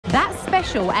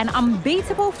special and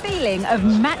unbeatable feeling of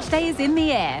match day is in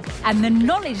the air, and the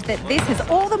knowledge that this has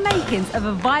all the makings of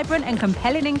a vibrant and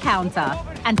compelling encounter.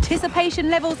 Anticipation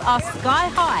levels are sky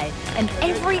high, and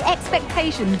every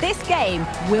expectation this game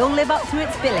will live up to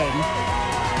its billing.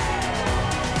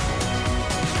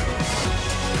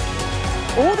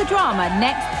 All the drama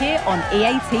next here on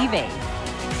EA TV.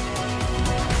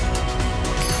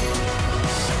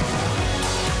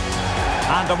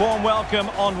 And a warm welcome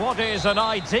on what is an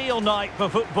ideal night for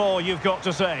football, you've got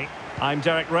to say. I'm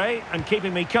Derek Ray, and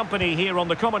keeping me company here on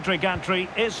the commentary gantry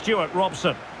is Stuart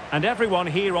Robson. And everyone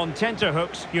here on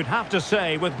tenterhooks, you'd have to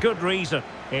say with good reason.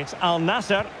 It's Al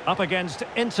Nassr up against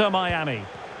Inter Miami.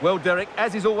 Well, Derek,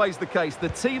 as is always the case, the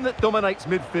team that dominates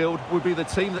midfield will be the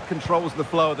team that controls the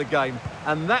flow of the game.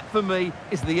 And that, for me,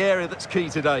 is the area that's key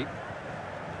today.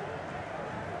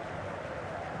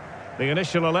 The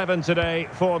initial 11 today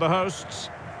for the hosts.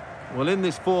 Well, in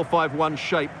this 4-5-1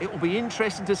 shape, it will be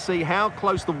interesting to see how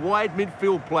close the wide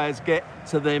midfield players get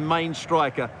to their main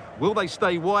striker. Will they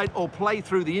stay wide or play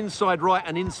through the inside right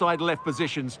and inside left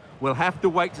positions? We'll have to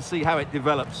wait to see how it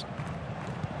develops.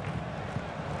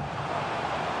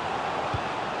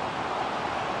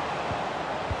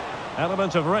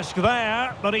 Element of risk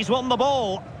there, but he's won the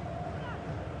ball.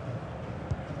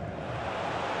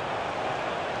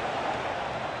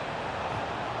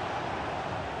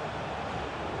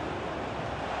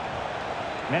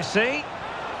 Messi.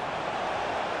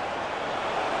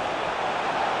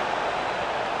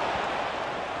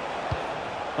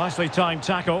 Nicely timed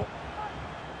tackle.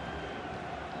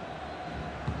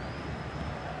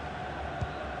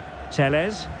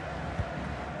 Tellez.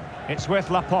 It's with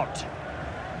Laporte.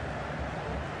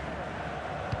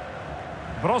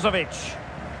 Brozovic.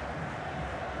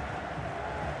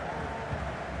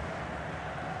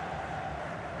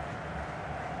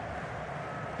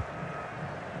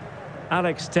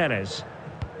 Alex Tellez.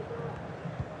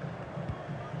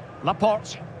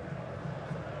 Laporte.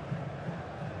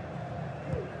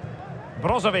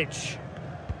 Brozovic.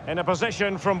 In a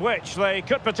position from which they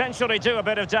could potentially do a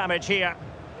bit of damage here.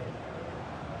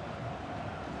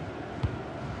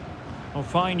 Oh,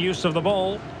 fine use of the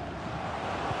ball.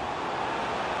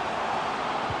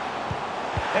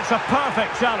 It's a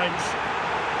perfect challenge.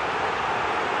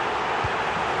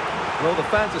 Well, the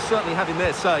fans are certainly having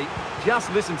their say.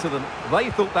 Just listen to them. They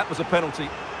thought that was a penalty.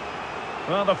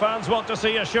 Well, the fans want to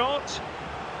see a shot.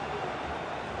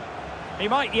 He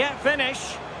might yet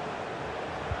finish.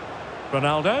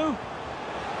 Ronaldo.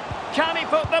 Can he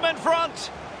put them in front?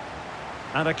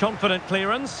 And a confident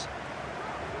clearance.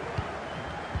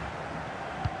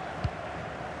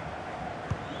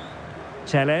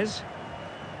 Tellez.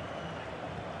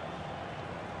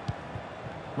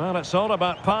 Well, it's all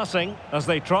about passing as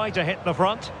they try to hit the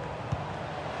front.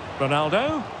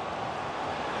 Ronaldo.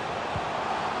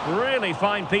 Really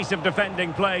fine piece of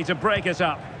defending play to break it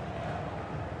up.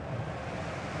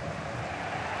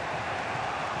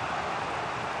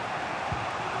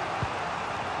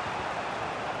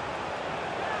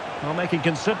 Well, making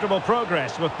considerable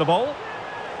progress with the ball.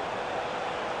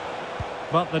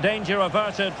 But the danger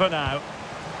averted for now.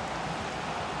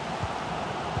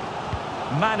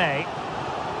 Mane.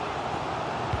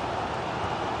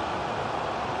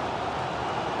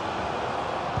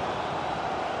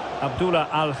 Abdullah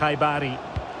Al-Khaibari.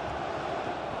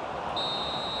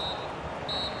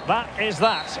 That is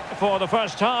that for the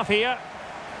first half here.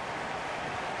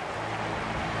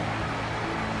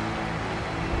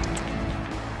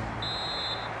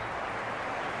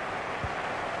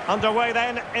 Underway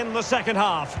then in the second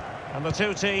half. And the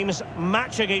two teams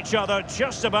matching each other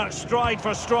just about stride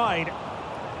for stride.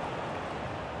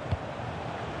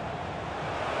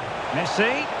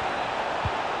 Messi.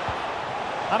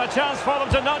 And a chance for them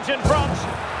to nudge in front.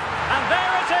 And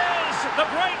there it is, the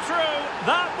breakthrough.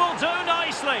 That will do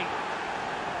nicely.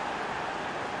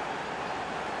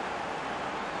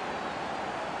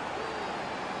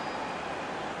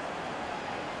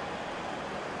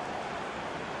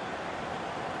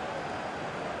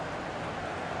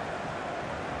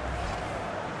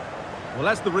 Well,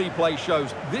 as the replay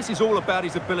shows, this is all about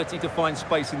his ability to find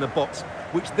space in the box,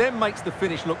 which then makes the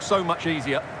finish look so much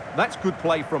easier. That's good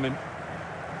play from him.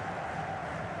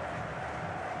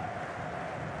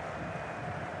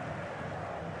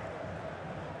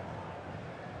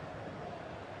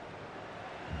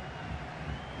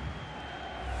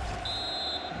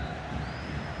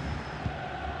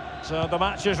 So the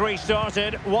match has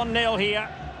restarted, 1-0 here.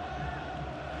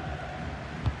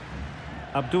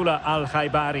 Abdullah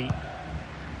Al-Khaibari.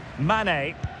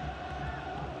 Mane.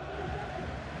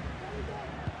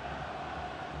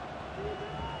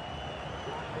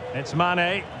 It's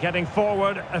Mane getting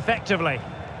forward effectively.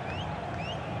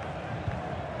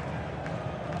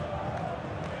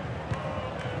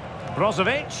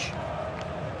 Brozovic.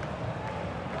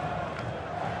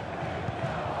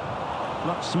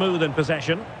 Not smooth in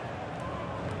possession.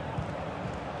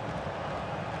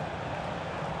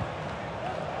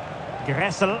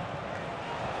 Gressel.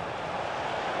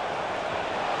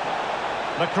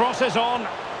 The cross is on.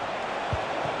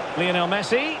 Lionel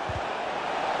Messi.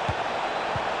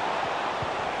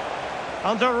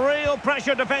 Under real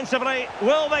pressure defensively.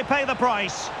 Will they pay the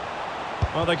price?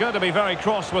 Well, they're going to be very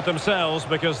cross with themselves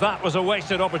because that was a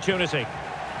wasted opportunity.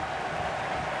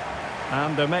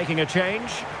 And they're making a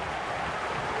change.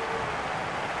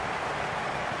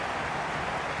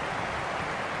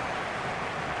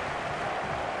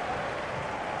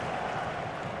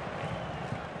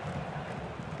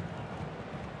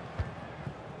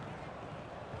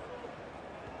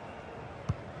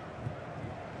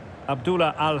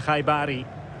 Abdullah Al-Khaibari.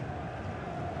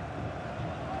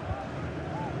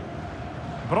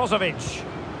 Brozovic.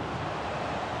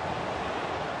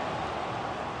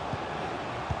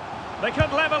 They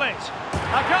could level it.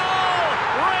 A goal!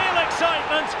 Real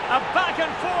excitement. A back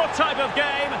and forth type of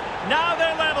game. Now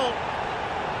they're level.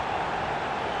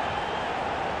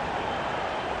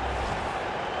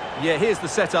 Yeah, here's the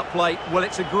set-up play. Well,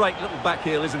 it's a great little back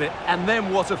heel, isn't it? And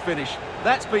then what a finish.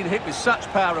 That's been hit with such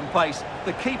power and pace.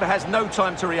 The keeper has no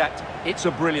time to react. It's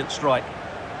a brilliant strike.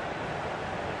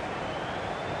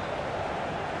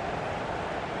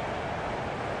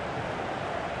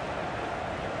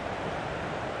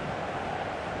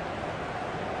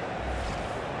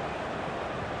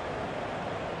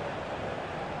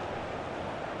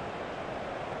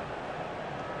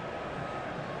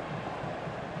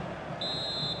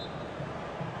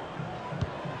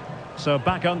 So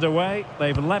back underway.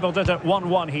 They've levelled it at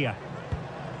 1-1 here.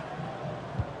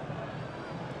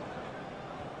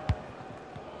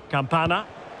 Campana.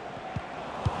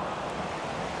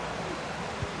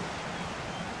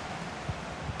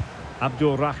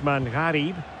 Abdul Rahman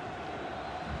Gharib.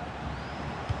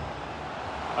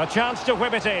 A chance to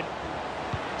whip it in.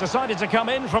 Decided to come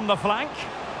in from the flank.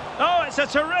 Oh, it's a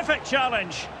terrific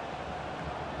challenge.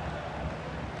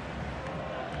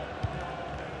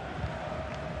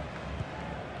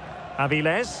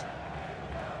 Aviles.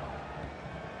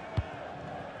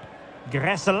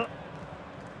 Gressel.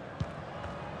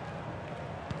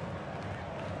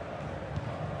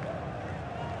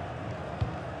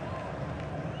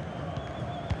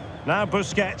 Now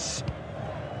Busquets.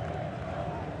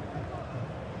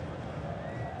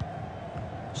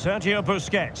 Sergio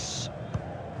Busquets.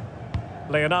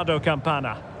 Leonardo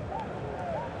Campana.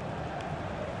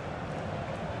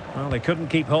 Well, they couldn't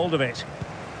keep hold of it.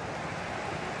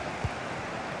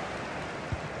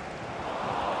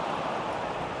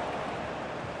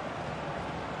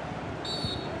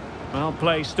 Well,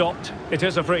 play stopped. It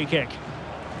is a free kick.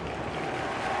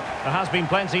 There has been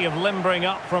plenty of limbering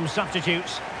up from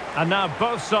substitutes. And now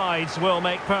both sides will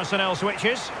make personnel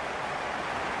switches.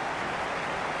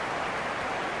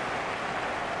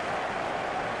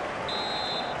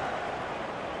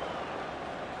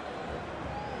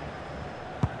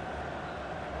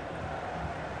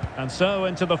 And so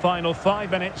into the final 5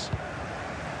 minutes.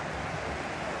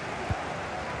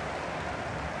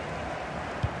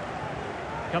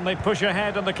 Can they push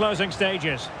ahead in the closing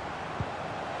stages?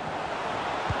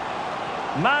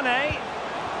 Mane.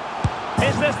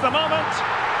 Is this the moment?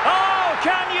 Oh,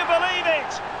 can you believe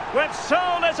it? With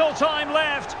so little time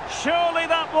left, surely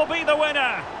that will be the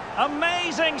winner.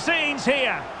 Amazing scenes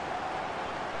here.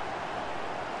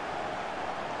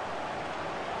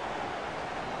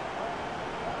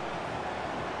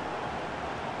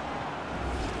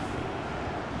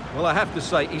 Well, I have to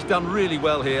say, he's done really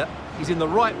well here. He's in the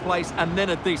right place and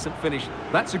then a decent finish.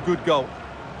 That's a good goal.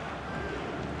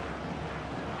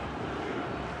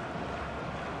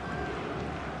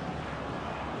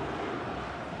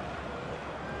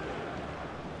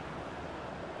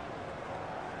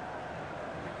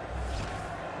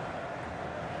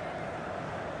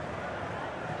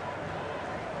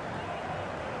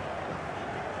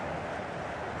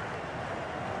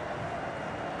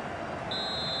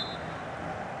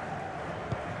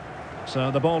 So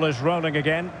the ball is rolling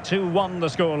again. 2-1 the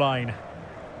scoreline.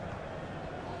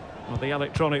 Well, the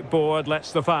electronic board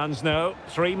lets the fans know.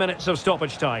 3 minutes of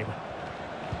stoppage time.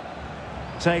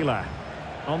 Taylor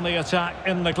on the attack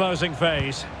in the closing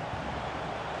phase.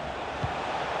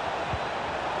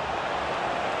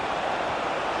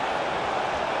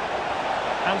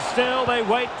 And still they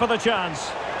wait for the chance.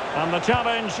 And the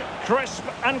challenge crisp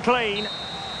and clean.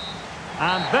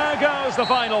 And there goes the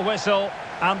final whistle.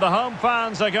 And the home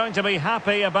fans are going to be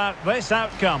happy about this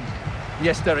outcome.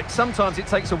 Yes, Derek, sometimes it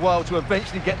takes a while to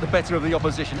eventually get the better of the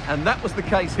opposition, and that was the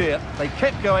case here. They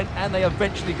kept going and they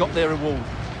eventually got their reward.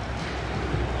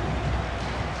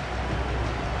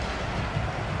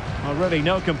 Well, really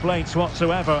no complaints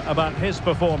whatsoever about his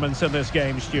performance in this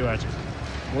game, Stuart.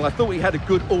 Well, I thought he had a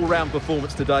good all-round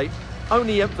performance today,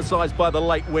 only emphasised by the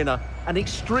late winner. An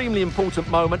extremely important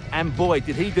moment, and boy,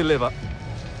 did he deliver.